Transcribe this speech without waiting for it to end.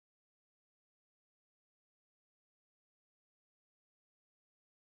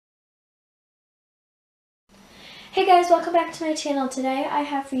Hey guys, welcome back to my channel. Today I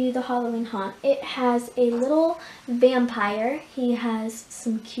have for you the Halloween haunt. It has a little vampire. He has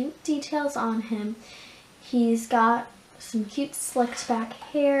some cute details on him. He's got some cute slicked back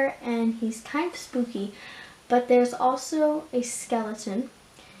hair and he's kind of spooky. But there's also a skeleton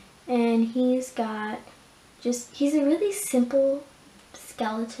and he's a really simple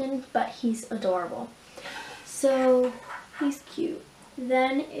skeleton, but he's adorable. So he's cute.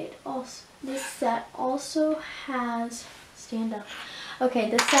 Then this set also has,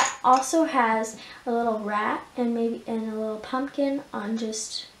 this set also has a little rat and a little pumpkin on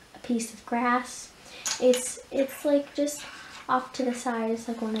just a piece of grass. It's like just off to the side. It's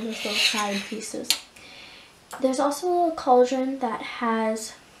like one of those little side pieces. There's also a little cauldron that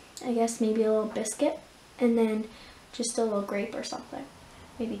has, I guess, maybe a little biscuit and then just a little grape or something.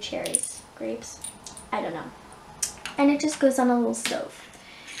 Maybe cherries, grapes, I don't know. And it just goes on a little stove.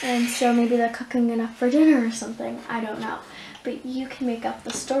 And so maybe they're cooking enough for dinner or something. I don't know. But you can make up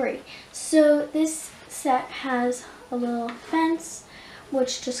the story. So this set has a little fence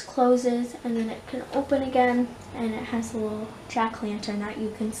which just closes and then it can open again. And it has a little jack-o'-lantern that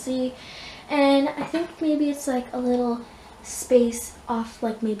you can see. And I think maybe it's like a little space off,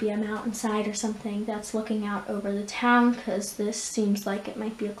 like maybe a mountainside or something that's looking out over the town, because this seems like it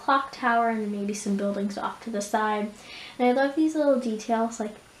might be a clock tower and then maybe some buildings off to the side. And I love these little details,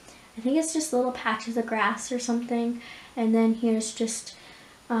 like I think it's just little patches of grass or something, and then here's just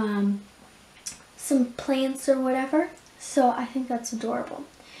some plants or whatever. So I think that's adorable.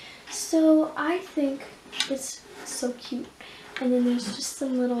 So I think it's so cute. And then there's just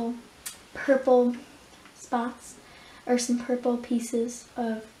some little purple spots or some purple pieces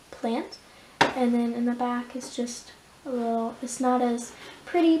of plant, and then in the back is just a little, it's not as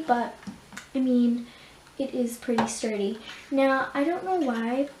pretty, but I mean it is pretty sturdy. Now I don't know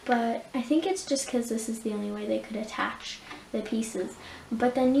why, but I think it's just because this is the only way they could attach the pieces,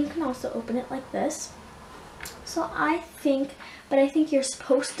 but then you can also open it like this. So I think you're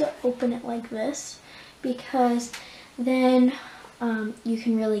supposed to open it like this because then you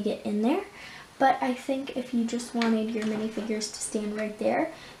can really get in there. But I think if you just wanted your minifigures to stand right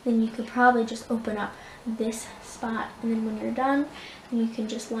there, then you could probably just open up this spot, and then when you're done, you can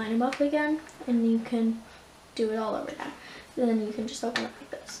just line them up again, and you can do it all over again. Then you can just open it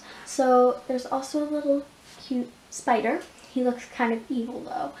like this. So there's also a little cute spider. He looks kind of evil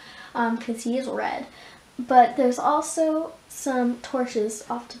though, because he is red. But there's also some torches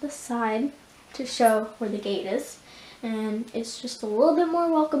off to the side to show where the gate is. And it's just a little bit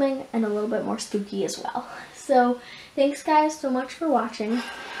more welcoming and a little bit more spooky as well. So thanks guys so much for watching,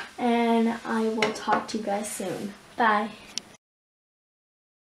 and I will talk to you guys soon. Bye.